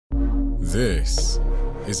This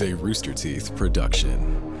is a Rooster Teeth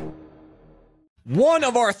production. One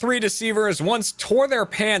of our three deceivers once tore their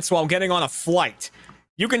pants while getting on a flight.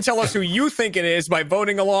 You can tell us who you think it is by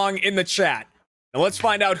voting along in the chat. Now let's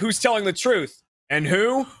find out who's telling the truth and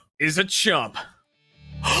who is a chump.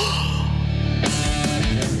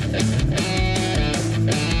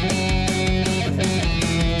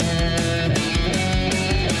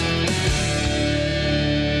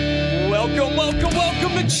 Welcome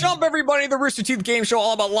to Chump, everybody, the Rooster Teeth game show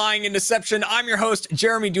all about lying and deception. I'm your host,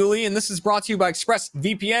 Jeremy Dooley, and this is brought to you by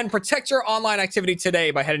ExpressVPN. Protect your online activity today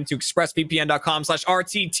by heading to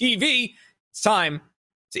expressvpn.com/RTTV. It's time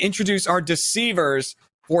to introduce our deceivers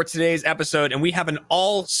for today's episode, and we have an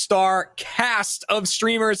all-star cast of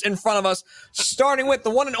streamers in front of us, starting with the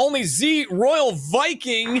one and only Z Royal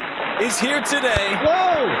Viking is here today.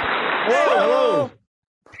 Whoa!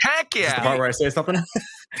 Heck yeah! Is this the part where I say something?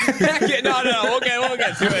 Heck yeah, no, okay, we'll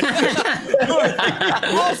get to it.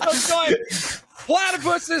 Also joined,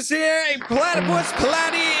 Platypus is here. A Platypus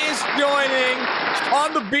Platy is joining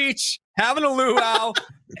on the beach, having a luau,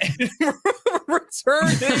 and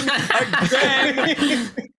returning again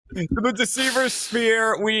to the Deceiver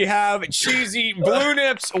Sphere. We have Cheesy Blue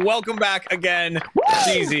Nips. Welcome back again,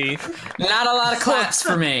 Cheesy. Not a lot of claps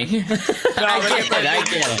for me. I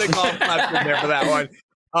get it. They call claps in there for that one.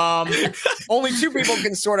 Only two people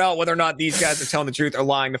can sort out whether or not these guys are telling the truth or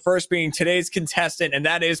lying. The first being today's contestant, and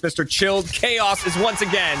that is Mr. Chilled Chaos is once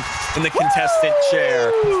again in the contestant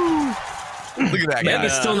chair. Look at that guy. Meg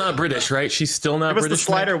is still not British, right? She's still not Give us British. the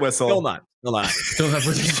slider whistle. Still not. Still not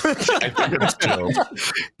British. I think it's Chilled.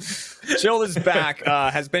 Chilled is back,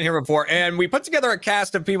 has been here before, and we put together a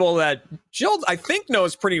cast of people that Chilled, I think,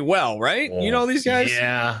 knows pretty well, right? You know these guys?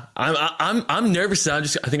 Yeah, I'm nervous. I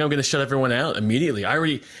think I'm going to shut everyone out immediately. I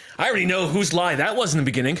already know whose lie that was in the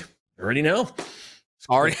beginning. I already know.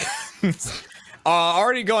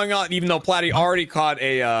 Already going on, even though Platy already caught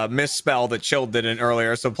a misspell that Chilled didn't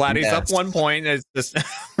earlier. So Platy's up 1 point. It's just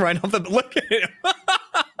right off the look at him.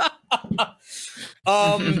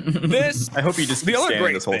 This I hope you just the keep other standing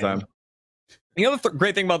great this whole thing. time. The other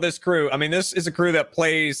great thing about this crew, I mean, this is a crew that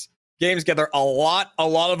plays games together a lot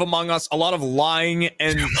of Among Us, a lot of lying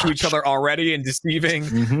and to each other already and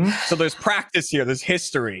deceiving. So there's practice here. There's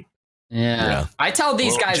history. Yeah. I tell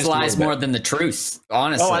these guys just a lies little more than the truth,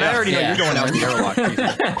 honestly. Oh, and I already know Yeah. you're going out the airlock.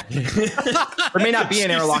 There may not be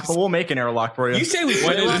an airlock, but we'll make an airlock for you. You say we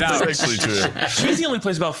What play is a it lot. out? That's actually true. Cheesy only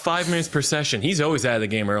plays about 5 minutes per session. He's always out of the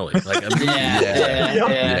game early. Like,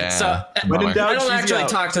 Yeah. So When in doubt, I don't cheesy actually out.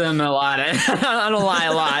 talk to them a lot. I don't lie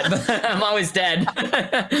a lot, but I'm always dead.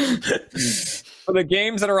 For the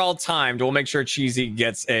games that are all timed, we'll make sure Cheesy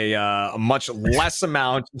gets a much less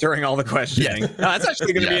amount during all the questioning. That's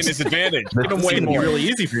actually going to be a disadvantage. Give him It's way gonna be more. really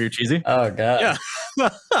easy for you, Cheesy. Oh god. Yeah.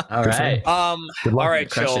 All right. All right,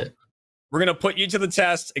 Crush Chill. it. We're going to put you to the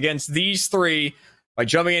test against these three by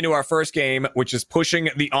jumping into our first game, which is pushing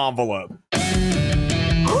the envelope.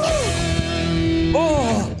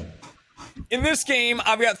 Oh! In this game,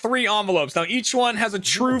 I've got 3 envelopes. Now, each one has a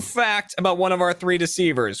true fact about one of our 3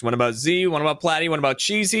 deceivers. One about Z, one about Platy, one about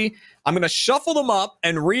Cheesy. I'm going to shuffle them up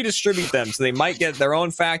and redistribute them. So they might get their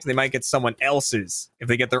own fact, they might get someone else's. If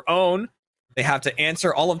they get their own, they have to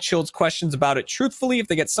answer all of Chilled's questions about it truthfully. If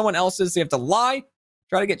they get someone else's, they have to lie.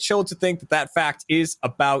 Try to get Chilled to think that that fact is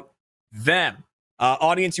about them.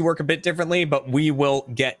 Audience, you work a bit differently, but we will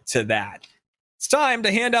get to that. It's time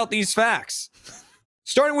to hand out these facts.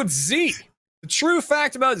 Starting with Z. The true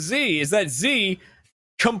fact about Z is that Z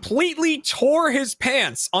completely tore his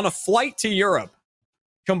pants on a flight to Europe.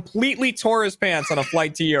 Completely tore his pants on a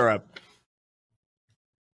flight to Europe.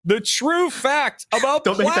 The true fact about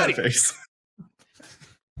Don't make that Platy. face.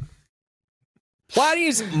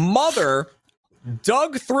 Platy's mother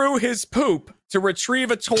dug through his poop to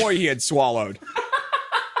retrieve a toy he had swallowed.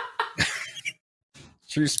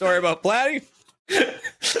 True story about Platy.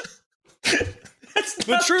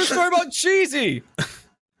 The true story about Cheesy.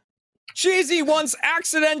 Cheesy once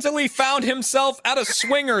accidentally found himself at a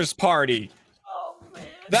swingers party. Oh, man.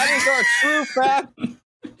 That is our true fact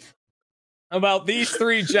about these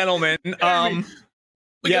 3 gentlemen. We gotta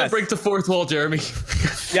Yes. break the fourth wall, Jeremy.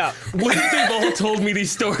 Yeah. What if they've all told me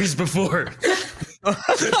these stories before?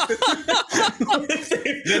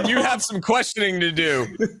 Then you have some questioning to do.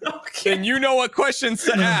 Okay. And you know what questions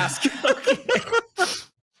to ask.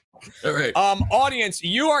 All right. Audience,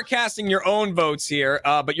 you are casting your own votes here,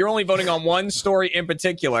 but you're only voting on one story in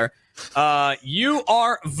particular. You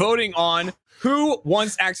are voting on who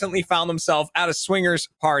once accidentally found themselves at a swingers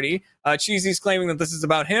party. Cheesy's claiming that this is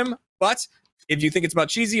about him, but if you think it's about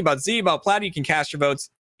Cheesy, about Z, about Platy, you can cast your votes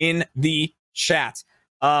in the chat.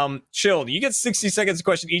 Chilled, you get 60 seconds to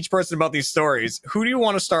question each person about these stories. Who do you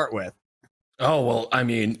want to start with? Oh, well, I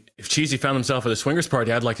mean, if Cheesy found himself at a swingers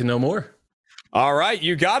party, I'd like to know more. All right,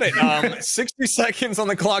 you got it. 60 seconds on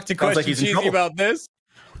the clock to question Cheesy about this.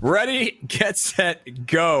 Ready, get set,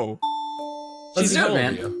 go. She's How good, old are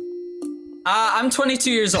man. you? I'm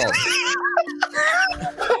 22 years old.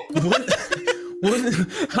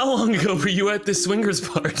 How long ago were you at this swingers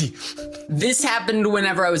party? This happened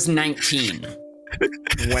whenever I was 19.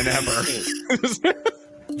 Whenever.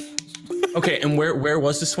 Okay, and where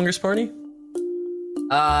was the swingers party?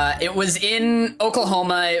 It was in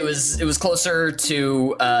Oklahoma. It was closer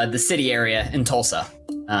to the city area in Tulsa.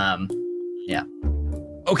 Yeah.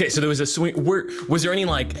 Okay, so there was a swing. Was there any,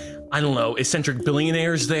 like, I don't know, eccentric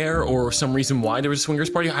billionaires there, or some reason why there was a swingers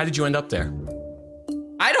party? How did you end up there?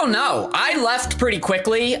 I don't know. I left pretty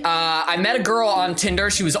quickly. I met a girl on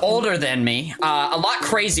Tinder. She was older than me, a lot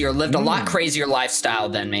crazier, lived a lot crazier lifestyle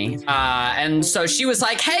than me. And so she was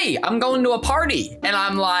like, hey, I'm going to a party. And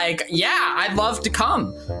I'm like, yeah, I'd love to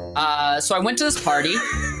come. So I went to this party.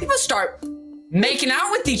 People start making out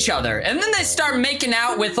with each other. And then they start making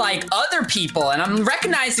out with, like, other people. And I'm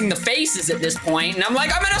recognizing the faces at this point. And I'm like,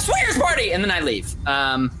 I'm at a swingers party. And then I leave.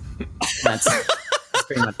 That's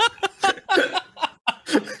pretty much.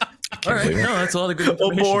 All right, no, that's a lot of good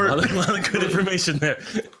information. A lot of good information there.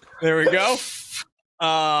 There we go.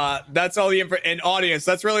 That's all the info. And audience,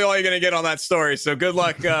 that's really all you're going to get on that story. So good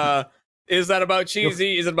luck. Is that about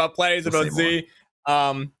Cheesy? Is it about Play? Is it about Z?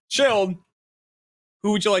 Chilled,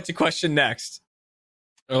 who would you like to question next?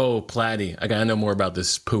 Oh, Platty, I gotta know more about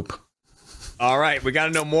this poop. All right, we got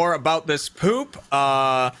to know more about this poop.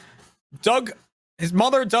 His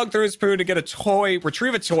mother dug through his poo to get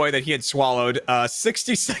retrieve a toy that he had swallowed.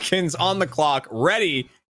 60 seconds on the clock. Ready,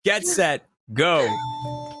 get set, go.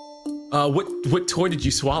 What toy did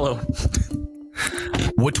you swallow?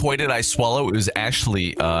 What toy did I swallow? It was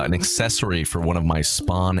actually an accessory for one of my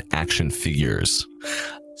Spawn action figures.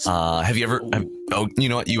 Have you ever? Oh, you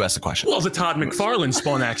know what? You asked the question. Well, the Todd McFarlane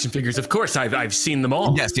Spawn action figures. Of course, I've seen them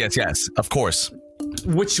all. Yes. Of course.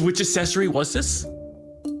 Which accessory was this?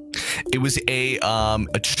 It was a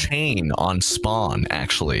chain on Spawn,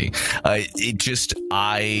 actually.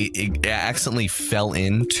 It accidentally fell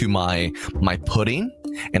into my pudding,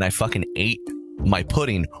 and I fucking ate my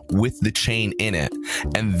pudding with the chain in it.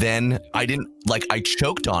 And then I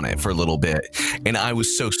choked on it for a little bit, and I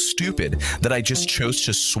was so stupid that I just chose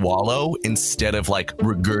to swallow instead of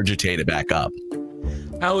regurgitate it back up.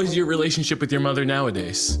 How is your relationship with your mother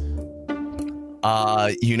nowadays?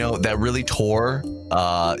 That really tore.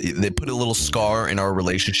 They put a little scar in our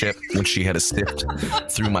relationship when she had to sift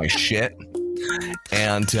through my shit.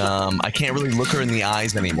 And I can't really look her in the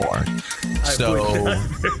eyes anymore. So,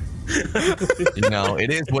 it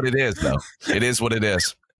is what it is, though. It is what it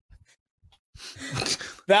is.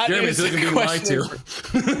 That Jeremy, is being lied to.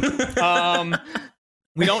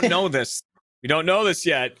 We don't know this. We don't know this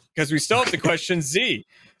yet because we still have to question Z,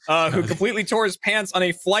 who completely tore his pants on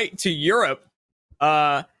a flight to Europe.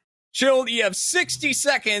 Chilled, you have 60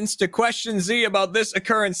 seconds to question Z about this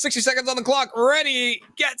occurrence. 60 seconds on the clock. Ready,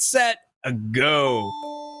 get set, go.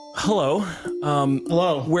 Hello.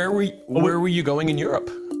 Hello. Where were you going in Europe?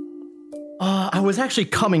 I was actually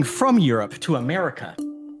coming from Europe to America.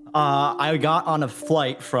 I got on a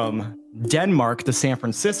flight from Denmark to San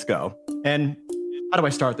Francisco. And how do I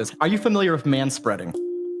start this? Are you familiar with manspreading?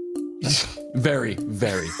 Very,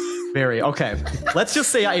 very. Very, okay. Let's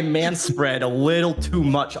just say I manspread a little too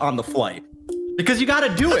much on the flight. Because you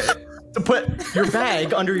gotta do it to put your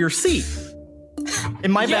bag under your seat.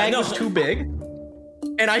 And my bag was too big.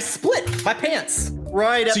 And I split my pants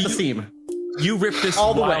right at the seam. You ripped this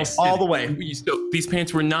all the way. So these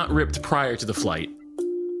pants were not ripped prior to the flight.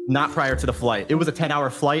 Not prior to the flight. It was a 10-hour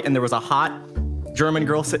flight, and there was a hot German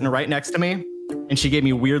girl sitting right next to me, and she gave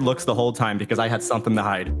me weird looks the whole time because I had something to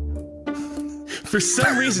hide. For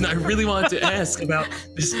some reason, I really wanted to ask about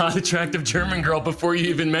this hot, attractive German girl before you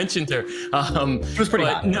even mentioned her. She was pretty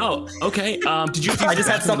hot. No, okay. Did you? I just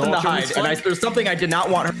had something to hide, and there's something I did not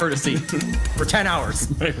want her to see for 10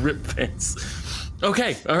 hours. My ripped pants.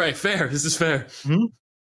 Okay, all right, fair. This is fair.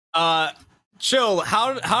 Mm-hmm. Chill.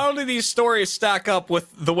 How do these stories stack up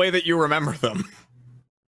with the way that you remember them?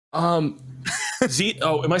 Z.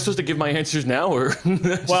 Oh, am I supposed to give my answers now, or?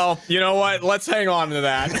 Well, you know what? Let's hang on to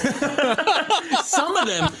that. Some of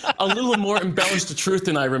them a little more embellished the truth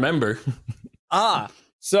than I remember.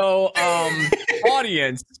 So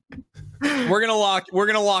audience, we're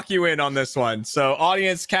gonna lock you in on this one. So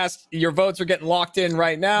audience, cast your votes are getting locked in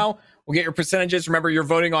right now. We'll get your percentages. Remember, you're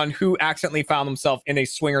voting on who accidentally found themselves in a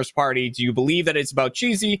swingers party. Do you believe that it's about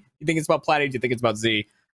Cheesy? Do you think it's about Platty? Do you think it's about Z?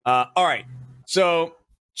 All right. So,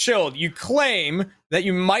 Chilled, you claim that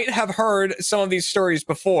you might have heard some of these stories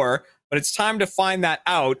before, but it's time to find that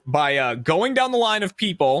out by going down the line of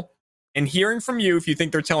people and hearing from you if you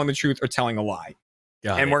think they're telling the truth or telling a lie.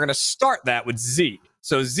 We're going to start that with Z.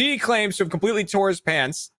 So Z claims to have completely tore his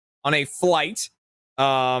pants on a flight.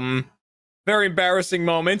 Very embarrassing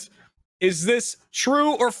moment. Is this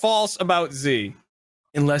true or false about Z?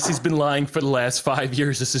 Unless he's been lying for the last 5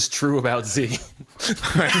 years, this is true about Z.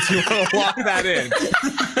 Right, do you want to lock that in?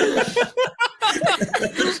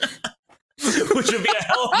 Which would be a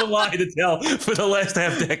hell of a lie to tell for the last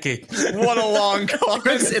half decade. What a long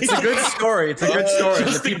comment. It's a good story. It's a good story.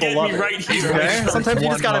 Just The to people get love me it. right here. Okay? Sometimes you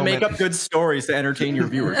just got to One make moment. up good stories to entertain your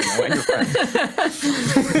viewers, and your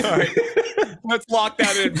friends. All right. Let's lock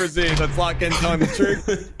that in for Z. Let's lock in telling the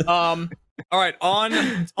truth. All right, on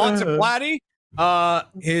to Platty.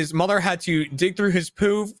 His mother had to dig through his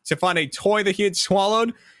poo to find a toy that he had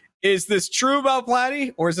swallowed. Is this true about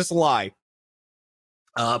Platty, or is this a lie?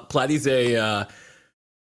 Platty's a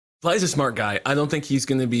smart guy. I don't think he's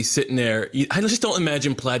going to be sitting there. I just don't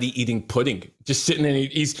imagine Platty eating pudding. Just sitting there.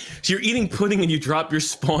 So you're eating pudding and you drop your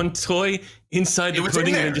Spawn toy inside the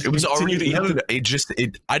pudding. And just It was continue already. to eat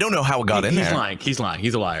it. I don't know how it got in He's there. lying. He's lying.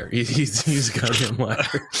 He's a liar. He's a goddamn liar.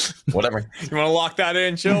 Whatever. You want to lock that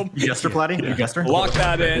in, Chill? You guessed her, Platty? You guessed her? Lock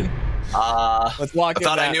that in. Let's lock in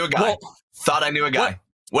Thought I that. knew a guy. Well, Thought I knew a guy.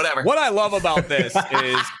 Whatever. what I love about this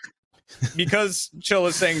is because Chill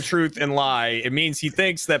is saying truth and lie, it means he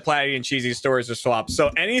thinks that Platty and Cheesy's stories are swapped. So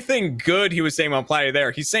anything good he was saying about Platty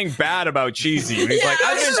there, he's saying bad about Cheesy. And he's like,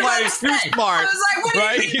 I think Platty's too smart. I was like, what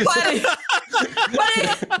right? do you mean,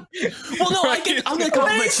 Platty? What Well, no, I'm going to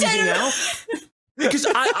compliment Cheesy now. Because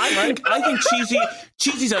I think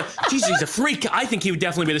Cheesy's a freak. I think he would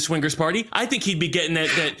definitely be at a swingers party. I think he'd be getting that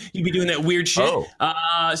he'd be doing that weird shit. But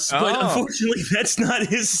unfortunately, that's not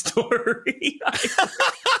his story.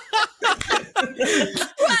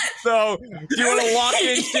 So do you want to lock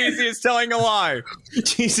in Cheesy is telling a lie?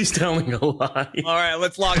 Cheesy's telling a lie. All right,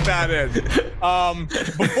 let's lock that in.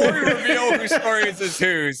 Before we reveal whose stories is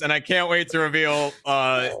whose, and I can't wait to reveal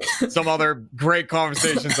some other great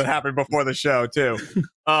conversations that happened before the show too.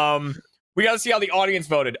 We got to see how the audience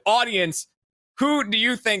voted. Audience, who do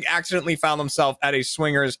you think accidentally found themselves at a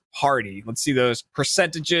swingers party? Let's see those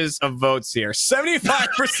percentages of votes here.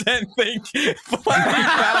 75% think Platty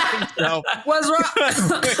found himself. What's wrong?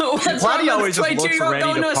 What's wrong with always just 22-year-old looks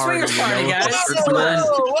going ready to a to party, swingers you party, know? guys? It's Come on.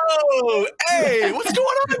 Whoa! Hey, what's going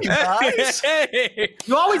on, you guys? Hey.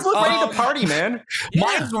 You always look ready to party, man.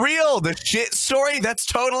 Mine's real. The shit story, that's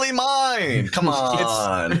totally mine. Come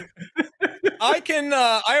on.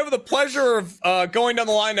 I have the pleasure of going down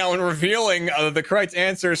the line now and revealing the correct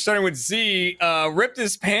answer, starting with Z. Ripped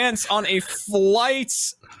his pants on a flight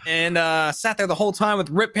and sat there the whole time with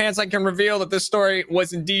ripped pants. I can reveal that this story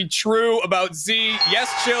was indeed true about Z. Yes,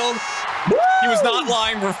 Chilled. He was not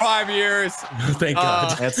lying for 5 years. Thank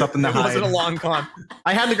God. That's something to It wasn't a hide. long con.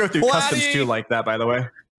 I had to go through Platty. customs too, like that, by the way.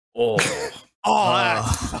 Oh. Oh, that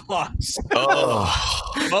sucks.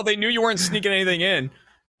 Oh. Well, they knew you weren't sneaking anything in.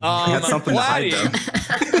 I had something to hide,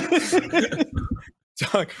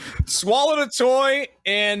 though. Swallowed a toy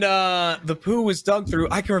and the poo was dug through.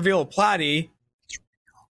 I can reveal Platty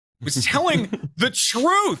was telling the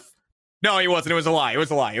truth. No, he wasn't. It was a lie. It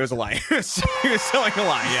was a lie. It was a lie. He was telling a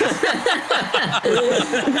lie.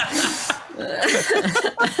 Yes.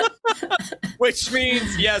 Which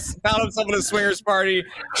means, yes, found himself at a swingers party.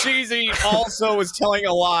 Cheesy also was telling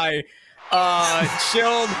a lie.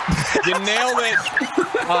 Chilled, you nailed it.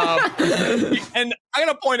 And I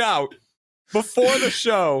gotta point out, before the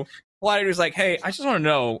show, Platty was like, "Hey, I just want to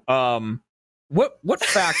know, what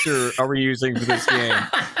factor are we using for this game?"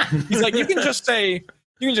 He's like, "You can just say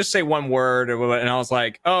one word," and I was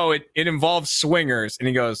like, "Oh, it involves swingers," and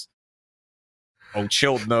he goes, "Oh,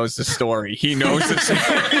 Chilled knows the story. He knows the story."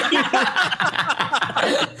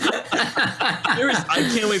 I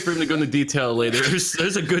can't wait for him to go into detail later.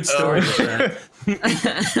 There's a good story with that.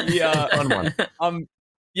 Yeah, Fun one.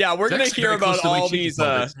 yeah, we're gonna That's hear very close about to the way all Cheesy these.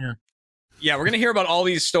 told it. Yeah. Yeah, we're gonna hear about all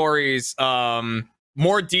these stories,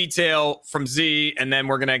 more detail from Z, and then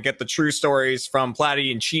we're gonna get the true stories from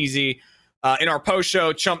Platty and Cheesy in our post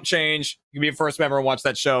show Chump Change. You can be a first member and watch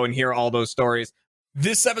that show and hear all those stories.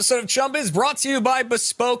 This episode of Chump is brought to you by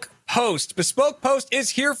Bespoke Post. Bespoke Post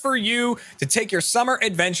is here for you to take your summer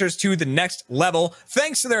adventures to the next level,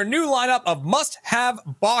 thanks to their new lineup of must-have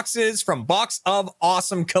boxes from Box of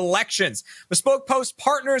Awesome collections. Bespoke Post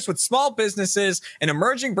partners with small businesses and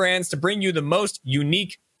emerging brands to bring you the most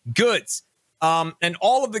unique goods. And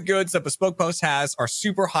all of the goods that Bespoke Post has are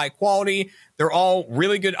super high quality. They're all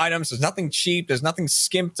really good items. There's nothing cheap. There's nothing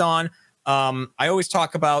skimped on. I always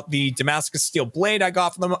talk about the Damascus steel blade I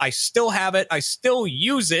got from them. I still have it. I still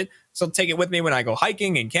use it. So take it with me when I go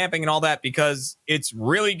hiking and camping and all that because it's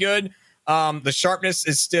really good. The sharpness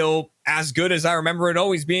is still as good as I remember it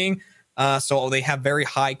always being. So they have very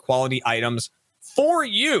high quality items for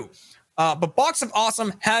you. But Box of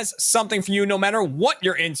Awesome has something for you no matter what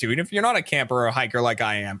you're into. And if you're not a camper or a hiker like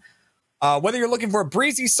I am, whether you're looking for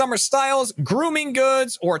breezy summer styles, grooming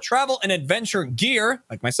goods, or travel and adventure gear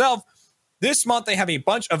like myself, this month they have a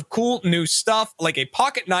bunch of cool new stuff like a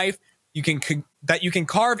pocket knife that you can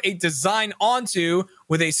carve a design onto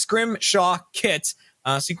with a scrimshaw kit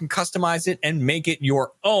so you can customize it and make it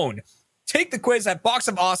your own. Take the quiz at Box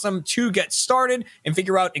of Awesome to get started and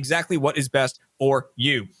figure out exactly what is best for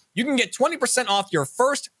you. You can get 20% off your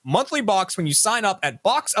first monthly box when you sign up at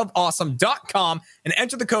boxofawesome.com and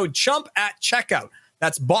enter the code CHUMP at checkout.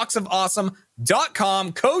 That's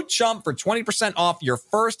boxofawesome.com, code CHUMP for 20% off your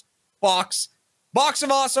first box. Box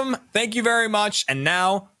of Awesome, thank you very much. And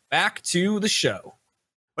now back to the show.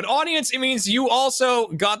 But audience, it means you also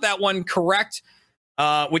got that one correct,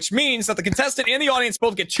 which means that the contestant and the audience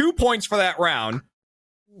both get 2 points for that round.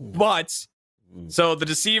 But so the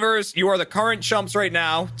Deceivers, you are the current chumps right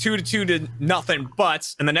now, 2-2 to nothing.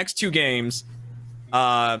 But in the next two games,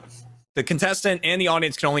 the contestant and the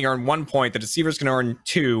audience can only earn 1 point. The Deceivers can earn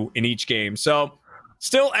 2 in each game. So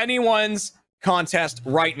still anyone's contest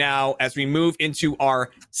right now as we move into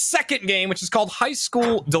our second game, which is called High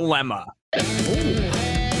School Dilemma.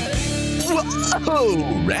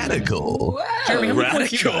 Whoa, radical. Wow. Jeremy, how many Radical.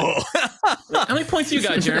 points you got? How many points you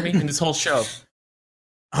got, Jeremy, in this whole show?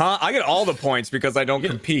 Huh? I get all the points because I don't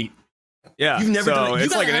compete. Yeah, You've never so done it. You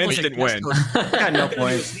it's gotta like an have, instant a win. I got no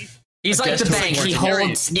points. He's like the bank. He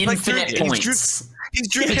holds Like infinite Drew- points. He's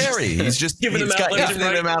Drew Carey. He's just Giving he's them got out left and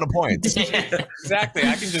infinite right. amount of points. Exactly.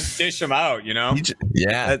 I can just dish them out, you know?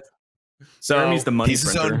 Yeah. So Jeremy's the money He's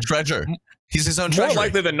his printer. own treasure. He's his own more treasure.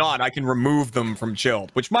 likely than not, I can remove them from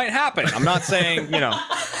Chilled, which might happen. I'm not saying,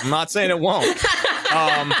 I'm not saying it won't.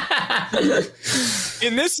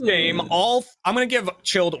 In this game, I'm going to give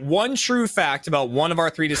Chilled one true fact about one of our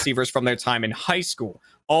three deceivers from their time in high school.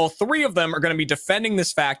 All three of them are going to be defending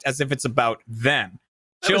this fact as if it's about them.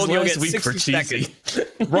 Chilled, you'll get 60 seconds.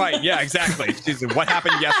 Right, yeah, exactly. Cheesy. What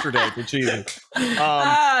happened yesterday for Cheesy?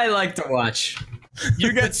 I like to watch.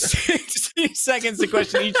 You get 60 seconds to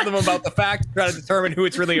question each of them about the fact, try to determine who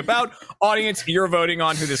it's really about. Audience, you're voting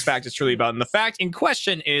on who this fact is truly about. And the fact in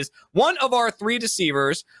question is one of our three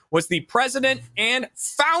deceivers was the president and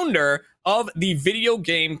founder of the video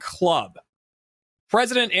game club.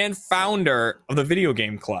 President and founder of the video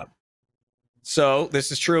game club. So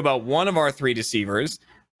this is true about one of our three deceivers.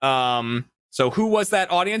 So who was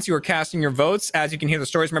that, audience? You were casting your votes. As you can hear the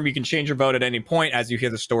stories, remember you can change your vote at any point as you hear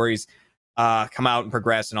the stories come out and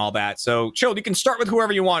progress and all that. So Chilled, you can start with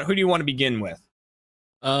whoever you want. Who do you want to begin with?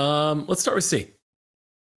 Let's start with C.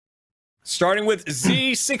 Starting with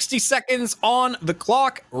Z, 60 seconds on the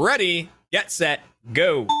clock. Ready, get set,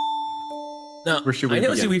 go. Now, Where should we I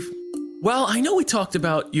know, begin? I know we talked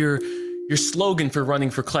about your slogan for running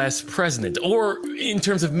for class president, or in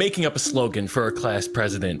terms of making up a slogan for a class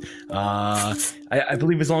president. I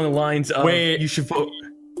believe it's along the lines of Wait. you should vote.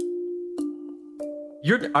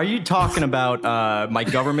 Are you talking about my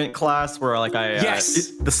government class where like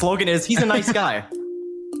Yes. the slogan is he's a nice guy.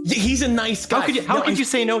 He's a nice guy. How could you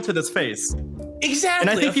say no to this face? Exactly.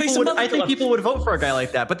 And I think a face of another people would vote for a guy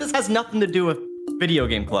like that. But this has nothing to do with video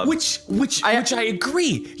game club. Which I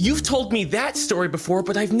agree. You've told me that story before,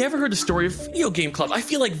 but I've never heard a story of video game club. I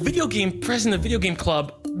feel like president of video game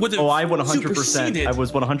club would have. Oh, I 100%. superseded. I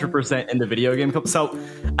was 100% in the video game club. So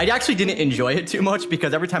I actually didn't enjoy it too much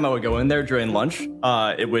because every time I would go in there during lunch,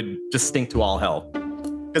 it would just stink to all hell.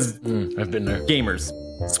 Because I've been there. gamers,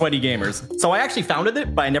 sweaty gamers. So I actually founded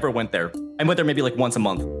it, but I never went there. I went there maybe like once a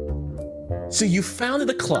month. So you founded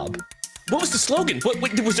a club. What was the slogan? What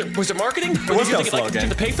was it marketing? There was no Did you slogan.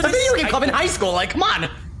 pay for The this? video game club in high school. Like, come on.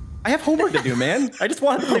 I have homework to do, man. I just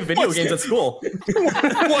wanted to play video games at school.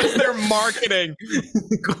 What's their marketing?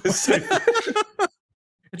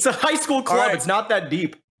 It's a high school club. right. It's not that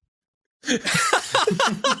deep.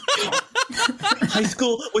 High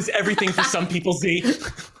school was everything for some people, Z.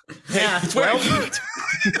 Yeah, It's where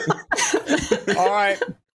All right.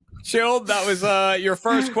 Chilled, that was your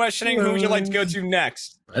first questioning. Who would you like to go to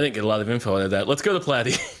next? I didn't get a lot of info out of that. Let's go to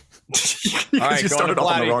Platy. you All right, you go started on to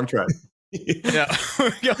off on the Platy. wrong track. Yeah.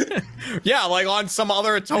 Yeah, like on some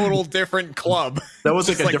other total different club. That was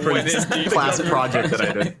like a Like, different within- class project that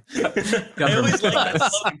I did. I always like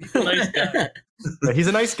that. He's a nice guy. Yeah, he's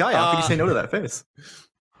a nice guy. How could you say no to that face?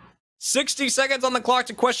 60 seconds on the clock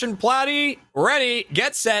to question Platty. Ready,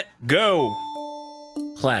 get set, go.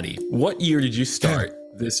 Platty, what year did you start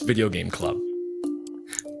this video game club?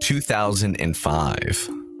 2005.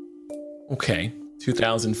 Okay,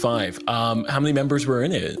 2005. How many members were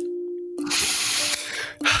in it?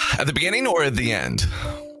 At the beginning or at the end?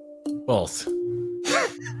 Both.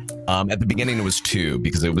 At the beginning, it was 2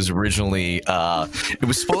 because it was originally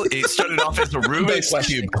it started off as a Rubik's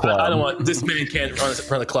Cube club. I don't want this man can't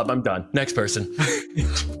run the club. I'm done. Next person. Opening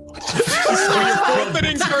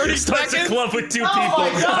 30 Starts a seconds. club with 2 people.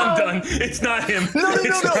 I'm done. It's not him. No. You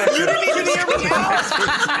didn't even hear me out.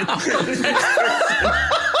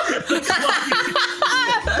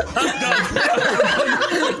 I'm done.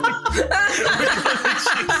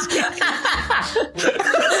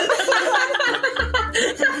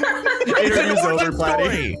 Interview's over, Platty.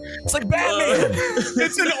 Story. It's like Batman.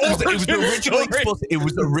 It's an It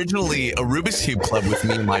was originally a Rubik's Cube club with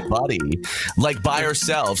me and my buddy, like by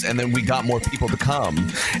ourselves, and then we got more people to come,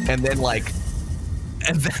 and then God,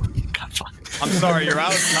 fuck. I'm sorry, you're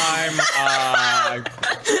out of time.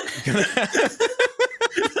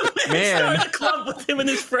 Man, Started a club with him and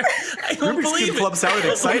his friend. I don't Rubik's believe Cube it. Club sounded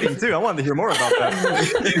exciting too. I wanted to hear more about that.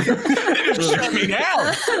 Shut me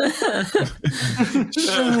down.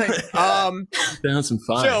 Down some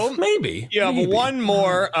fun. So, maybe You have maybe. one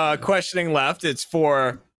more questioning left. It's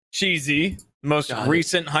for Cheesy, most Got it.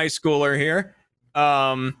 recent high schooler here.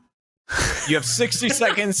 You have 60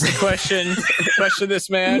 seconds to question this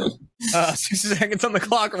man. 60 seconds on the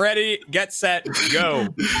clock. Ready, get set, go.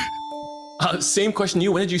 Same question to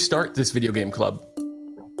you. When did you start this video game club?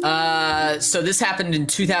 So this happened in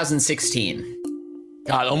 2016.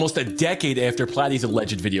 God, almost a decade after Platty's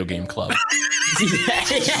alleged video game club.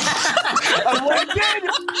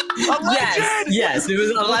 Yes, it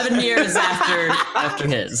was 11 years after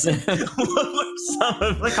his. What were some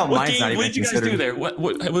of- like how what mine's not what even did you guys considered. do there?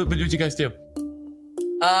 What did you guys do?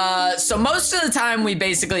 So most of the time we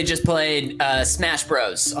basically just played Smash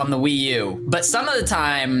Bros on the Wii U, but some of the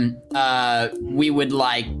time we would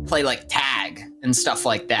play tag and stuff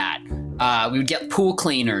like that. We would get pool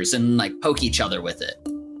cleaners and poke each other with it.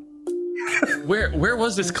 Where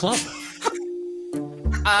was this club?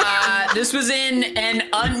 This was in an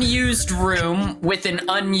unused room with an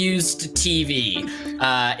unused TV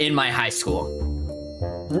in my high school.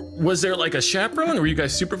 Was there a chaperone? Were you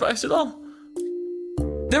guys supervised at all?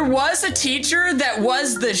 There was a teacher that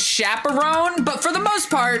was the chaperone, but for the most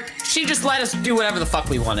part, she just let us do whatever the fuck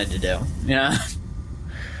we wanted to do. Yeah.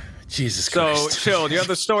 Jesus So, Christ. Chill, you have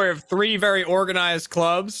the story of 3 very organized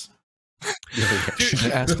clubs.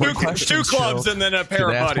 Should ask more questions. 2 clubs and then a pair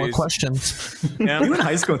of Ask more buddies. questions. Yeah. You were in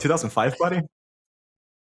high school in 2005, buddy?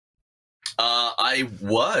 I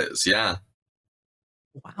was, yeah.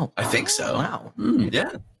 Wow. I think so. Wow.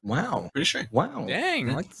 Yeah, Wow. pretty sure. Wow. Dang,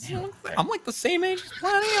 I'm the same age as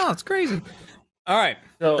Platty. Oh, it's crazy. All right.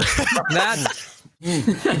 So, That's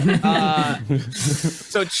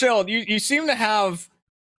so Chill. You seem to have,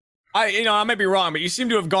 I might be wrong, but you seem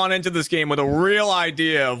to have gone into this game with a real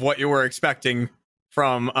idea of what you were expecting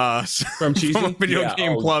from us, From Cheesy? from a video Yeah,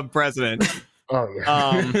 game club president. oh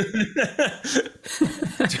yeah.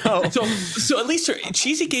 So, So at least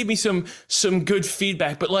Cheesy gave me some good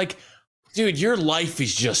feedback, but dude, your life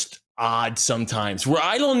is just odd sometimes. Where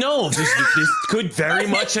I don't know if this could very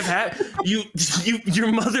much have happened.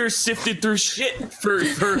 Your mother sifted through shit for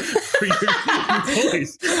your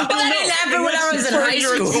toys. But that didn't happen when I was in high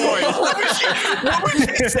school. What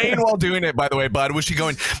was she saying while doing it, by the way, bud? Was she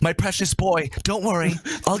going, my precious boy, don't worry,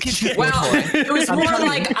 I'll give you a Well, toy. it was more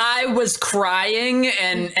like I was crying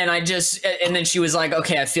and then she was like,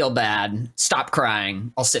 okay, I feel bad. Stop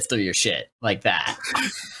crying. I'll sift through your shit like that.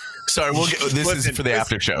 Sorry, this is for the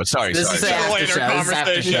after show. Sorry. This is This is a after later show. This is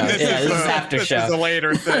after conversation. show. This Yeah, is this is after this show. is a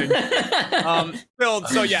later thing. Phil,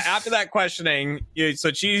 so yeah, after that questioning,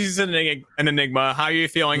 so Cheesy's an enigma. How are you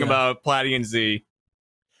feeling about Platty and Z?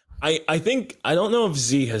 I think I don't know if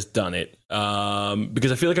Z has done it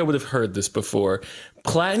because I feel like I would have heard this before.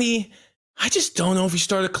 Platty, I just don't know if you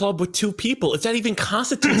start a club with 2 people. If that even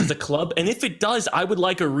constitutes as a club, and if it does, I would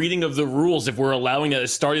like a reading of the rules if we're allowing it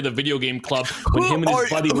started a video game club when him and his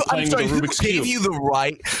buddy were playing with a Rubik's who gave Cube. you the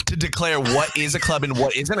right to declare what is a club and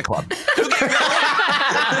what isn't a club? Who gave you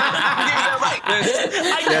that right?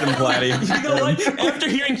 Get him, Platty. You know what? After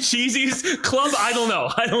hearing Cheesy's club, I don't know.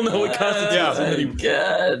 I don't know what constitutes. Yeah. anymore.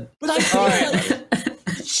 Good. But I feel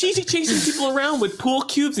like Cheesy chasing people around with pool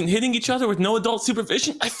cubes and hitting each other with no adult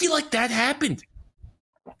supervision? I feel like that happened.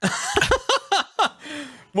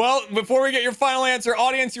 Well, before we get your final answer,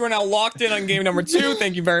 audience, you are now locked in on game number 2.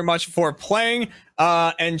 Thank you very much for playing.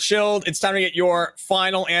 And Chilled, it's time to get your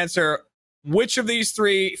final answer. Which of these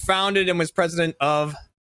 3 founded and was president of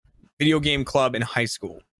Video Game Club in high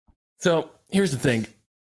school? So here's the thing.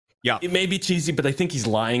 Yeah. It may be cheesy, but I think he's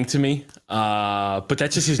lying to me. But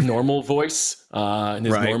that's just his normal voice and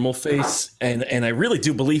his normal face. And I really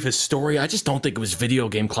do believe his story. I just don't think it was Video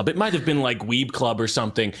Game Club. It might have been like Weeb Club or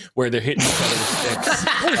something where they're hitting each other with sticks.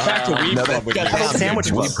 Back to Weeb Club.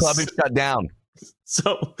 Weeb Club is shut down.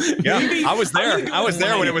 So yeah, maybe, I was there. I was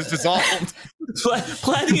there when it was dissolved.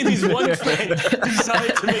 Platy and his one friend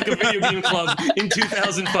decided to make a video game club in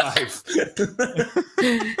 2005.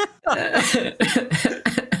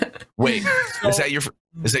 Wait, is that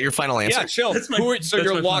your final answer? Yeah, Chill. So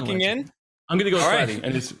you're locking in? I'm gonna go with Platy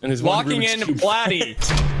and his locking one in Rubik's Platy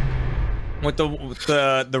with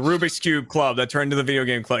the Rubik's Cube Club that turned to the Video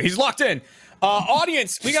Game Club. He's locked in.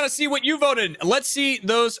 Audience, we got to see what you voted. Let's see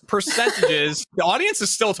those percentages. The audience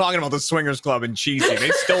is still talking about the Swingers Club and Cheesy.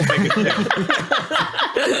 They still think it's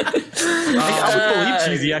I would believe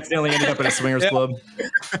Cheesy accidentally ended up in a Swingers Club.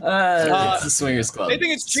 It's the Swingers Club. They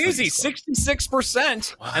think it's Cheesy,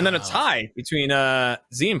 66%, and then a tie between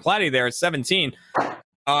Z and Platy there at 17.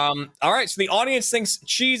 All right, so the audience thinks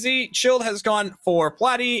Cheesy. Chilled has gone for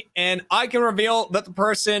Platy, and I can reveal that the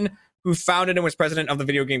person who founded and was president of the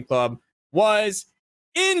Video Game Club was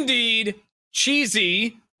indeed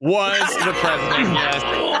Cheesy was the president. Yes.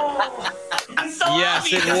 So yes,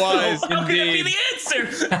 it was How indeed. could it be the answer?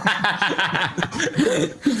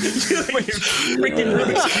 Freaking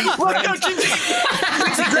Rubik's Cube. Look, no, Cheesy.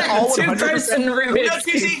 Two-person Rubik's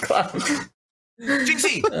Cube Club.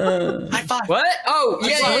 Jinxie, high five. What? Oh, I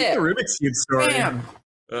yeah. like the Rubik's Cube story. Damn.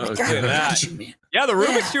 Okay, that. Man. Yeah, the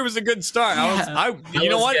Rubik's Cube was a good start. You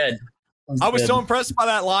know what? Good. I was so impressed by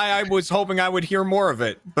that lie. I was hoping I would hear more of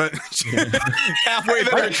it, but halfway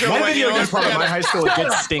there, My video game club at my high school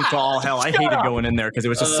did stink to all hell. I hated going in there because it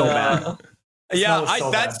was just so bad. Yeah, That was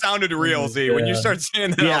so that bad. sounded real, Z. When you start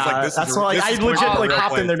saying that, I was like, this that's is why this I is going to legitimately be a real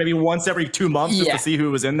popped in place. there maybe once every 2 months just Yeah. to see who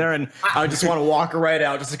was in there, and I would just want to walk right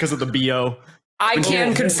out just because of the BO. I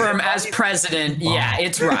can confirm as president, yeah,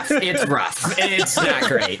 it's rough. It's rough. It's not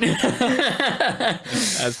great.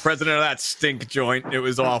 As president of that stink joint, it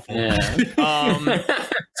was awful.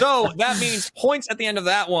 Yeah. So that means points at the end of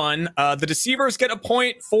that one. The deceivers get a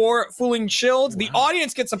point for fooling Chilled. The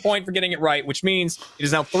audience gets a point for getting it right, which means it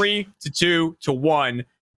is now 3-2-1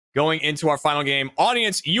 going into our final game.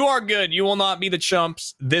 Audience, you are good. You will not be the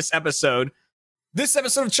chumps this episode. This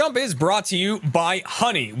episode of Chump is brought to you by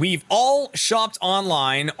Honey. We've all shopped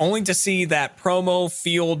online only to see that promo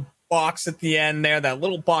field box at the end there, that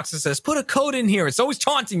little box that says, put a code in here. It's always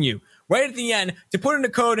taunting you right at the end to put in a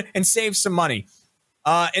code and save some money.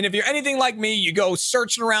 And if you're anything like me, you go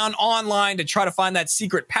searching around online to try to find that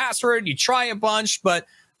secret password. You try a bunch, but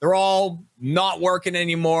they're all not working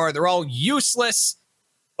anymore. They're all useless.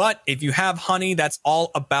 But if you have Honey, that's all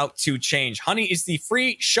about to change. Honey is the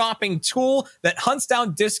free shopping tool that hunts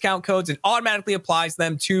down discount codes and automatically applies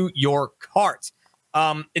them to your cart.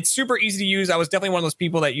 It's super easy to use. I was definitely one of those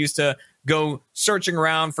people that used to go searching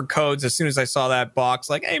around for codes as soon as I saw that box.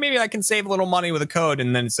 Like, hey, maybe I can save a little money with a code.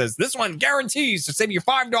 And then it says, this one guarantees to save you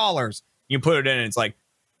 $5. You put it in and it's like,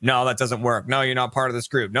 no, that doesn't work. No, you're not part of this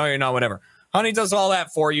group. No, you're not, whatever. Honey does all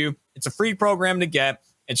that for you. It's a free program to get.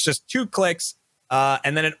 It's just 2 clicks.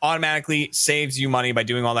 And then it automatically saves you money by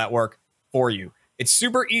doing all that work for you. It's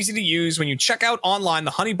super easy to use. When you check out online,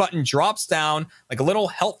 the Honey button drops down like a little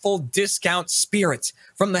helpful discount spirit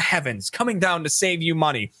from the heavens coming down to save you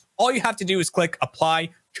money. All you have to do is click apply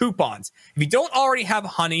coupons. If you don't already have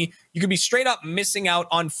Honey, you could be straight up missing out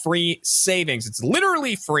on free savings. It's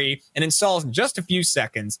literally free and installs in just a few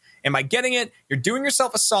seconds. And by getting it, you're doing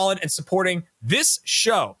yourself a solid and supporting this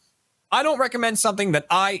show. I don't recommend something that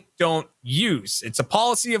I don't use. It's a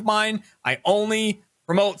policy of mine. I only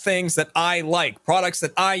promote things that I like, products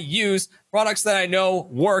that I use, products that I know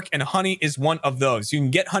work, and Honey is one of those. You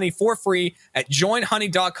can get Honey for free at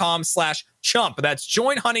joinhoney.com/chump. That's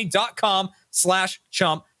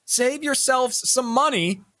joinhoney.com/chump. Save yourselves some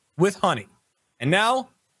money with Honey. And now,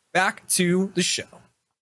 back to the show.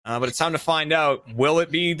 But it's time to find out, will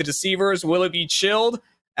it be the Deceivers? Will it be Chilled?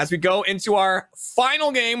 As we go into our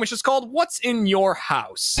final game, which is called What's in Your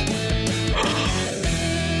House?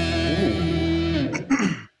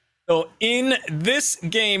 So in this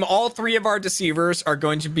game, all 3 of our deceivers are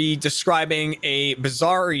going to be describing a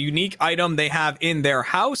bizarre or unique item they have in their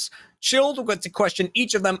house. Chilled will get to question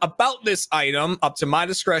each of them about this item. Up to my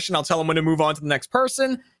discretion, I'll tell them when to move on to the next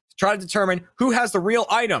person to try to determine who has the real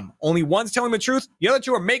item. Only one's telling the truth. The other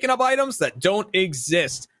two are making up items that don't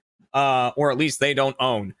exist, or at least they don't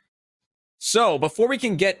own. So before we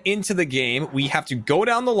can get into the game, we have to go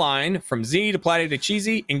down the line from Z to Platy to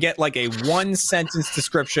Cheesy and get like a 1-sentence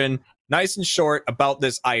description, nice and short, about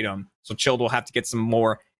this item. So Chilled will have to get some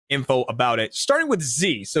more info about it. Starting with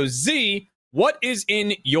Z. So Z, what is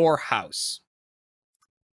in your house?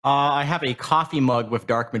 I have a coffee mug with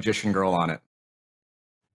Dark Magician Girl on it.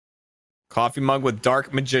 Coffee mug with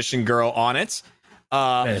Dark Magician Girl on it.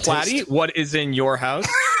 Platy, what is in your house?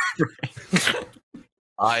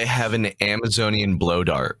 I have an Amazonian blow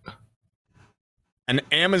dart. An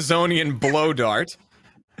Amazonian blow dart.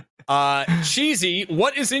 Cheesy,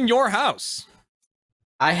 what is in your house?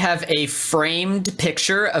 I have a framed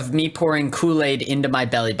picture of me pouring Kool-Aid into my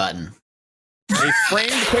belly button. A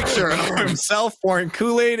framed picture of himself pouring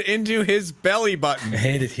Kool-Aid into his belly button. I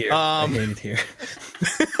hate it here. I hate it here.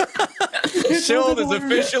 Chilled is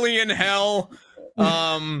officially in hell.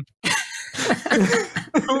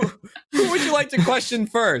 Who would you like to question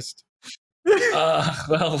first?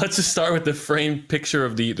 Well, let's just start with the framed picture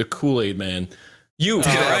of the Kool-Aid man. You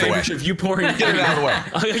Get it out of the way. picture of you pouring. Get it out of the way.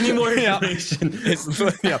 I need more information.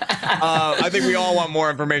 I think we all want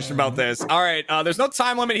more information about this. All right, there's no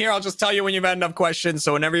time limit here. I'll just tell you when you've had enough questions.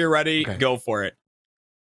 So whenever you're ready, go for it.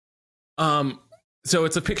 So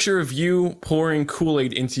it's a picture of you pouring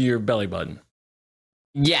Kool-Aid into your belly button.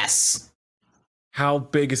 Yes. How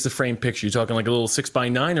big is the frame picture? You talking like a little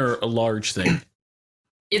 6x9 or a large thing?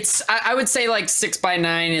 It's I would say like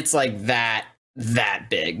 6x9. It's like that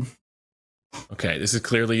big. Okay, this is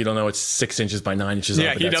clearly you don't know it's 6 inches by 9 inches.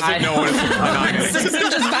 Yeah, he doesn't know what it's 6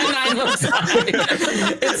 inches by 9 looks like.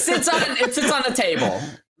 It sits on a table.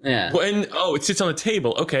 Yeah. Well, and it sits on a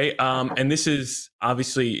table. Okay. And this is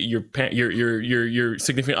obviously your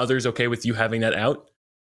significant other is okay with you having that out.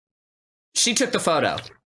 She took the photo.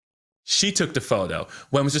 She took the photo.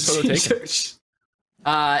 When was this photo taken?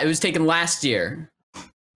 It was taken last year.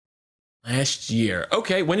 Last year.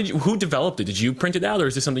 Okay. Who developed it? Did you print it out, or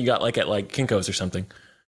is this something you got at Kinko's or something?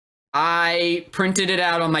 I printed it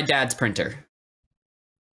out on my dad's printer.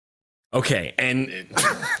 Okay. And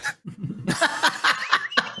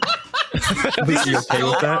Is he okay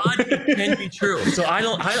with that? It can be true. So I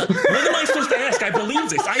don't. What am I supposed to ask? I believe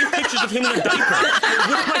this. I have pictures of him in a diaper.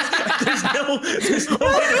 There's no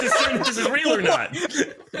way to discern if this is real or not.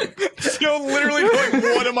 You're literally going,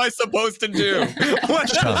 what am I supposed to do?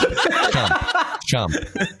 Chump.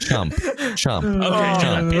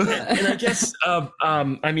 Okay. And I guess,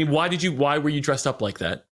 I mean, why were you dressed up like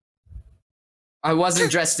that? I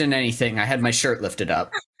wasn't dressed in anything. I had my shirt lifted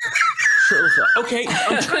up. Okay,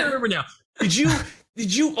 I'm trying to remember now. Did you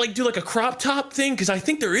like do like a crop top thing? Because I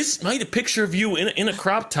think there might a picture of you in a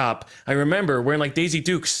crop top. I remember wearing like Daisy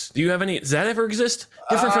Dukes. Do you have any? Does that ever exist?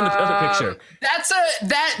 Different from the other picture.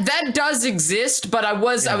 That does exist, but I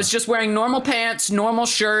was just wearing normal pants, normal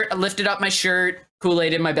shirt. I lifted up my shirt,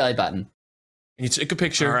 Kool-Aid in my belly button. And you took a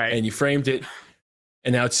picture and you framed it,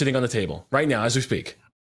 and now it's sitting on the table right now as we speak.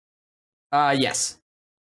 Yes.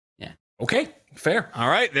 Yeah. Okay. Fair. All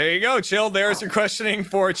right, there you go, Chill. There's your questioning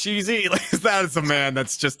for Cheesy. That is a man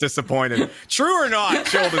that's just disappointed. True or not,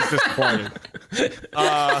 Chill is disappointed.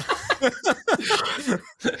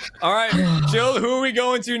 All right, Chill, who are we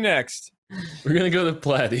going to next? We're going to go to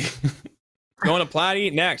Platy. Going to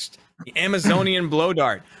Platy next. The Amazonian blow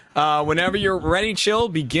dart. Whenever you're ready, Chill,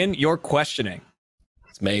 begin your questioning.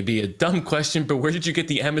 This may be a dumb question, but where did you get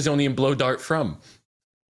the Amazonian blow dart from?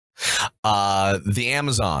 The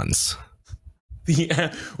Amazons. When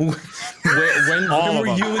were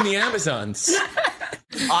you in the Amazons?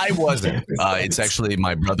 I wasn't. It's actually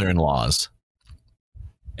my brother-in-law's.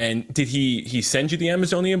 And did he send you the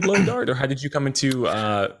Amazonian blow dart, or how did you come into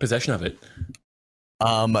possession of it?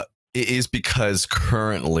 It is because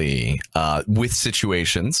currently, with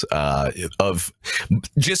situations I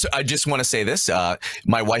just want to say this.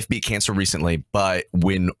 My wife beat cancer recently, but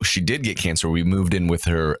when she did get cancer, we moved in with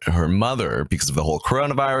her mother because of the whole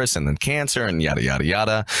coronavirus and then cancer and yada, yada,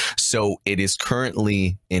 yada. So it is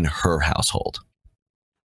currently in her household.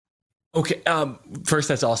 Okay. First,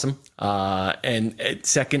 that's awesome. And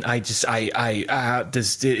second, is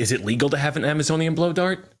it legal to have an Amazonian blow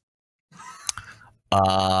dart?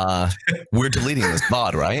 We're deleting this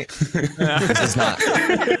VOD, right? This is not.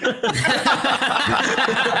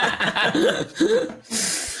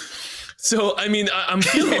 So, I mean, I'm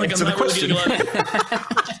feeling like I'm not really getting a lot.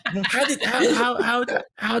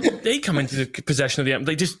 How did they come into possession of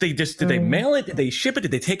the? Did they mail it? Did they ship it?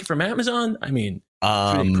 Did they take it from Amazon? I mean,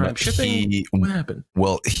 Prime shipping? What happened?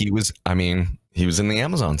 Well, he was in the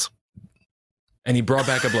Amazons. And he brought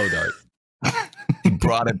back a blow dart. He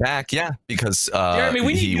brought it back, yeah, because Jeremy,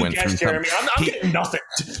 we he need went you guys, through Jeremy. I'm getting nothing.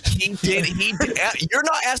 He did. You're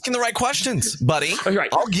not asking the right questions, buddy. Right.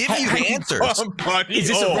 I'll give you the answers, Is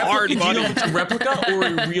this a replica? Do you know if it's a replica or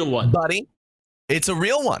a real one? buddy. It's a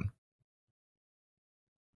real one.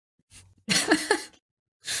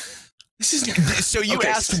 This is So you Okay.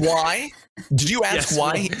 asked why? Did you ask Yes.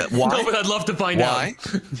 why? Why? No, but I'd love to find Why?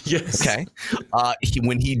 out. Yes. Okay.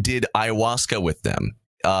 When he did ayahuasca with them,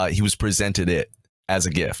 he was presented it as a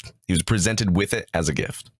gift. He was presented with it as a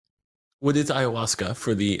gift. What is ayahuasca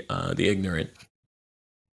for the ignorant?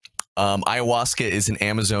 Ayahuasca is an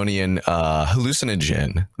Amazonian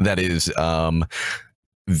hallucinogen that is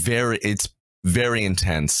very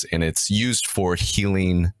intense, and it's used for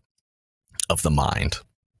healing of the mind.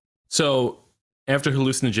 So after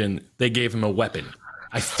hallucinogen, they gave him a weapon.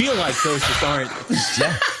 I feel like those just aren't.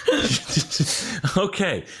 Yeah.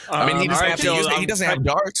 Okay. I mean, he doesn't all right, have to use it. He doesn't have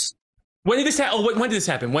darts. When did this happen? Oh, when did this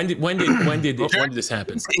happen? When did this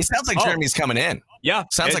happen? It sounds like Jeremy's coming in. Yeah.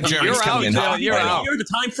 Sounds like You're Jeremy's out, coming in. Jill, you're out. Year, the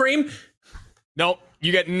time frame. Nope.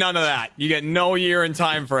 You get none of that. You get no year and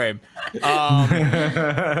time frame.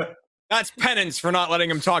 That's penance for not letting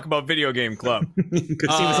him talk about Video Game Club.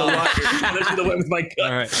 Because he was a lot. That should have went with my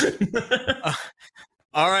gut.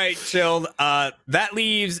 All right, Chilled. That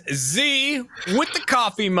leaves Z with the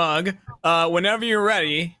coffee mug. Whenever you're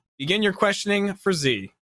ready, begin your questioning for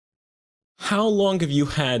Z. How long have you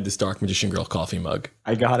had this Dark Magician Girl coffee mug?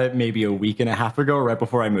 I got it maybe a week and a half ago, right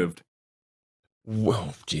before I moved. Whoa,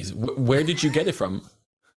 jeez. Where did you get it from?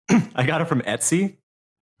 I got it from Etsy.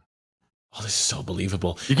 Oh, this is so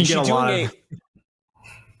believable. You can Is get she a lot doing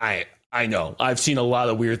of- I know. I've seen a lot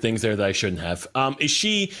of weird things there that I shouldn't have. Is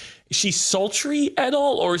she sultry at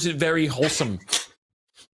all, or is it very wholesome?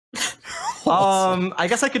 I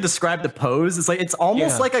guess I could describe the pose. It's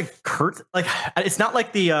almost Yeah. like a it's not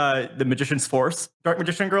like the Magician's Force Dark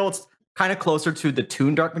Magician Girl. It's kind of closer to the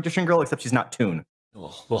Toon Dark Magician Girl, except she's not Toon. A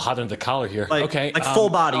little hot under the collar here. Like, okay. like full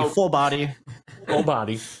body. Full body.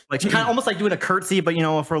 Like she's kind of almost like doing a curtsy, but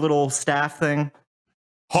for a little staff thing.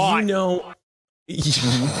 Hot. You know. Get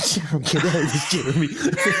out of this, Jeremy.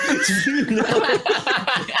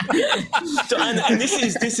 So, and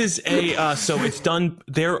this is a so it's done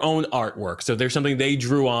their own artwork. So there's something they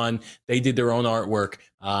drew on. They did their own artwork.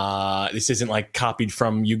 This isn't like copied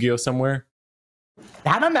from Yu-Gi-Oh somewhere.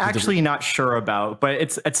 That I'm actually not sure about, but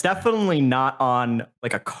it's definitely not on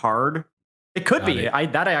like a card. It could Got be. it. I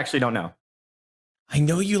actually don't know. I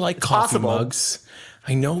know you like coffee possible. mugs.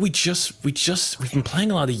 I know we've been playing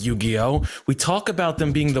a lot of Yu-Gi-Oh. We talk about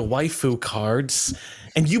them being the waifu cards,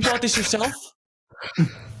 and you bought this yourself.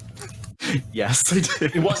 Yes, I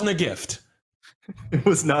did. It wasn't a gift. It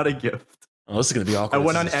was not a gift. Oh, this is gonna be awkward. I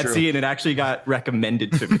went on This is Etsy true. and it actually got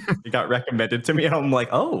recommended to me. It got recommended to me, and I'm like,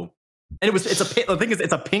 oh. And the thing is,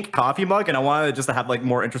 it's a pink coffee mug, and I wanted just to have like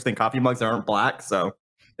more interesting coffee mugs that aren't black. So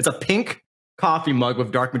it's a pink coffee mug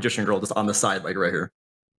with Dark Magician Girl just on the side, like right here.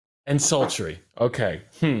 And sultry. Okay.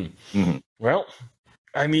 Mhm. Well,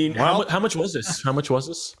 I mean, how much was this? How much was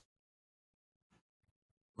this?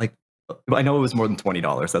 Like, I know it was more than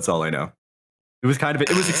 $20. That's all I know. It was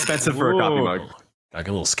expensive for a coffee mug. Got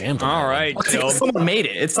a little scam. from All that. right, It's Chilled. someone made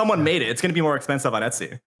it. Someone made it. It's going to be more expensive on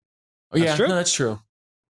Etsy. Oh yeah, That's true. no, that's true.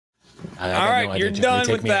 I got All no right, idea. you're Jeremy, done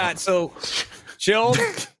take with me that. out. So, Chilled.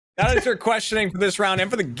 That is your questioning for this round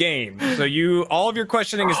and for the game. So all of your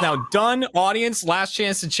questioning is now done. Audience, last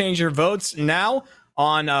chance to change your votes now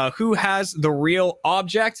on who has the real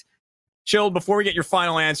object. Chilled, before we get your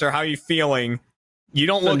final answer, how are you feeling? You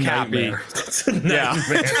don't look happy. It's a Yeah.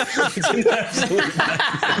 nightmare. It's an absolute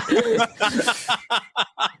nightmare.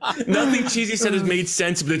 Nothing Cheesy said has made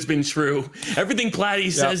sense, but it's been true. Everything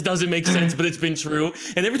Platty says doesn't make sense, but it's been true.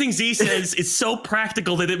 And everything Z says is so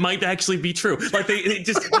practical that it might actually be true. Like it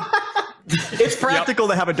just It's practical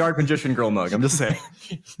to have a Dark Magician Girl mug. I'm just saying.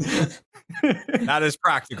 That is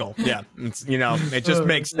practical. Yeah. It just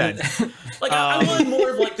makes sense. like I wanted more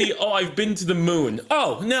of like I've been to the moon.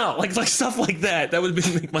 Oh no, like stuff like that. That would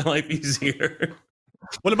make my life easier.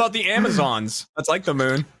 What about the Amazons? That's like the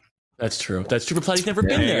moon. That's true. That's true. But Platty's never been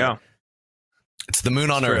There you there. go. It's the moon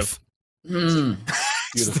on True. Earth.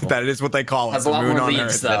 Beautiful. That is what they call it. Has The a lot moon more on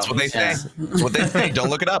leaves, Earth. though. That's what they say. Yeah. That's what they say. Don't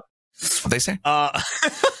look it up. That's what they say.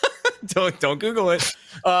 Don't Google it.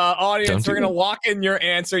 Audience, Don't we're do gonna lock in your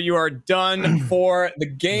answer. You are done for the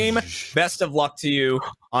game. Best of luck to you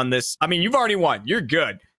on this. I mean, you've already won. You're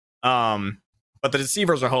good. But the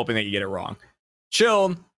deceivers are hoping that you get it wrong.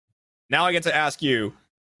 Chill. Now I get to ask you,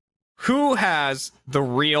 who has the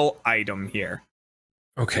real item here?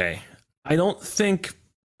 Okay. I don't think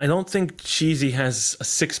Cheesy has a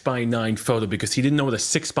 6x9 photo because he didn't know what a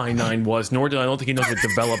 6x9 was, nor I don't think he knows what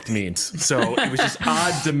developed means. So it was just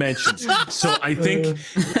odd dimensions. So I think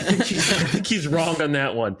he's wrong on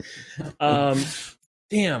that one.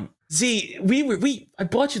 Damn. Z, I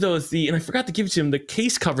bought you those, and I forgot to give it to him the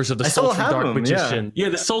case covers of the Sultry Dark Magician. Yeah,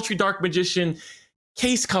 the Sultry Dark Magician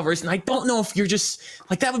case covers, and I don't know if you're just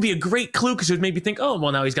like, that would be a great clue because it would make me think, oh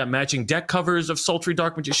well, now he's got matching deck covers of Sultry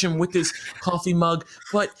Dark Magician with his coffee mug.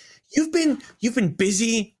 But you've been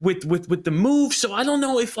busy with the move, so I don't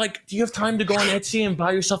know if, like, do you have time to go on Etsy and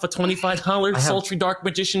buy yourself a $25 Sultry Dark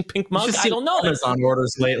Magician pink mug? I don't know. Amazon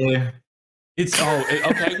orders lately. It's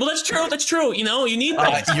okay. Well, that's true. You know, you need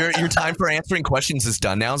that. Your time for answering questions is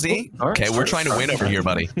done now, Z. Okay, we're trying to win over here,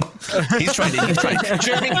 buddy. He's trying.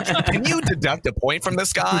 Jeremy, can you deduct a point from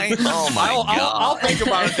this guy? Oh my god! I'll think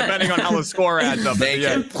about it depending on how the score adds up.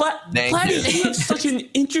 Platty, you have such an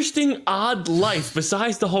interesting, odd life.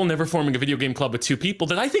 Besides the whole never forming a video game club with two people,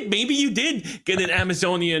 that I think maybe you did get an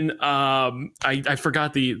Amazonian. I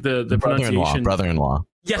forgot the pronunciation. Brother-in-law.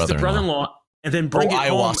 Yes, the brother-in-law, and then bring it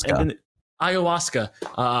ayahuasca. home. And then, ayahuasca.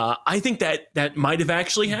 I think that might have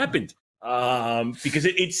actually happened because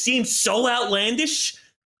it seems so outlandish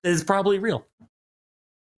that it's probably real.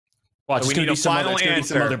 Watch, So we it's need gonna a be some final other, it's gonna be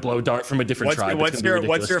some answer. other blow dart from a different tribe. What's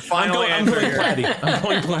your final I'm answer going here? Platty. I'm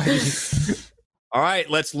going Platty. All right,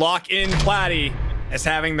 let's lock in Platty as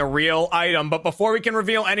having the real item. But before we can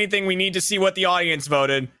reveal anything, we need to see what the audience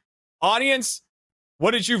voted. Audience,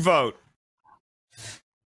 what did you vote?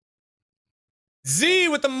 Z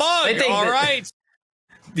with the mug. All right.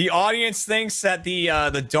 The audience thinks that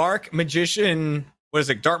the Dark Magician, what is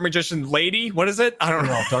it? Dark Magician lady? What is it? I don't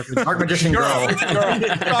know. Dark Magician girl. Sorry,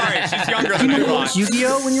 she's younger than I thought.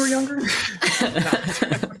 Yu-Gi-Oh when you were younger?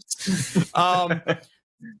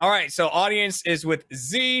 All right, so audience is with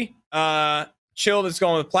Z. Chilled is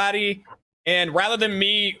going with Platty. And rather than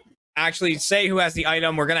me actually say who has the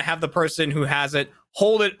item, we're going to have the person who has it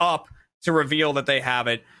hold it up to reveal that they have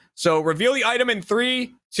it. So reveal the item in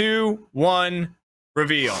 3, 2, 1,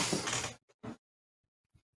 reveal.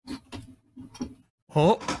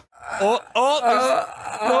 Oh,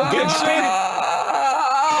 good shit.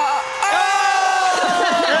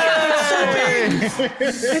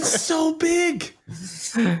 It's so big.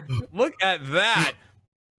 Look at that.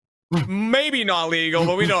 Maybe not legal,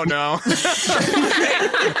 but we don't know.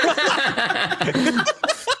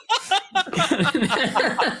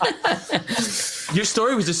 Your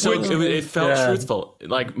story was just so it felt truthful.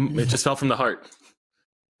 Like it just felt from the heart.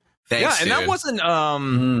 Thanks, and that wasn't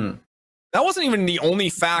that wasn't even the only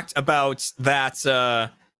fact about that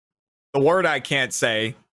the word I can't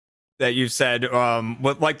say that you said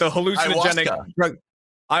with like the hallucinogenic drug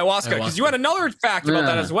ayahuasca, because you had another fact about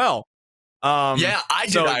that as well. Yeah, I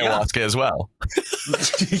did ayahuasca as well.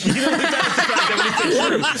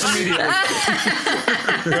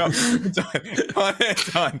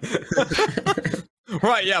 Done.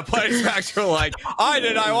 Right, yeah, Platty's facts were like, I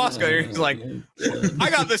did ayahuasca. He's like, I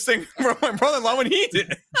got this thing from my brother-in-law when he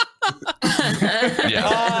did.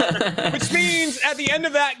 Which means at the end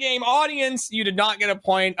of that game, audience, you did not get a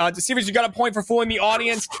point. Deceivers, you got a point for fooling the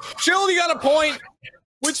audience. Chill, you got a point.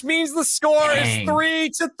 Which means the score is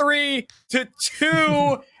 3-3 to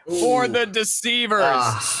 2 for the Deceivers.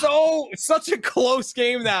 Such a close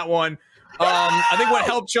game, that one. I think what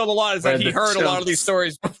helped Chill a lot is that he heard a lot of these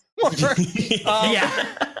stories before.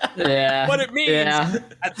 Yeah. What it means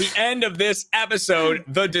at the end of this episode,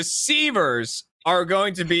 the Deceivers are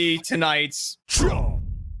going to be tonight's.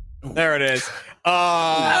 There it is.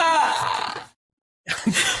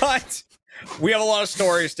 But we have a lot of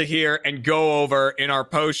stories to hear and go over in our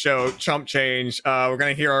post-show Chump Change. We're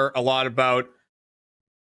going to hear a lot about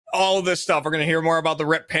all of this stuff. We're going to hear more about the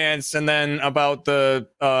Rip Pants and then about the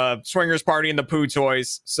Swingers Party and the Poo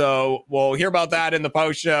Toys. So we'll hear about that in the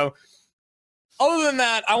post-show. Other than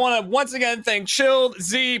that, I want to once again thank Chilled,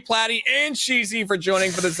 Z, Platty, and Cheesy for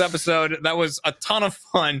joining for this episode. That was a ton of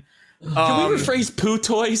fun. Can we rephrase Poo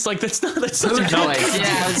Toys? Like that's such Poo a Toys.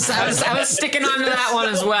 Yeah, I was sticking on to that one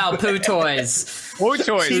as well. Poo Toys. Poo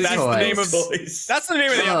Toys. Poo That's Toys. the name of the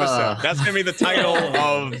episode. That's gonna be the title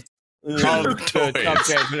of the Chump Change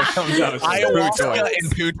when it comes out. Ayahuasca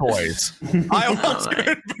and Poo Toys. Ayahuasca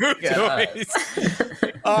and Poo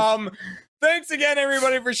Toys. Thanks again,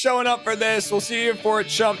 everybody, for showing up for this. We'll see you for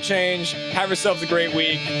Chump Change. Have yourselves a great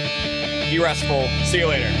week. Be restful. See you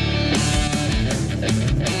later.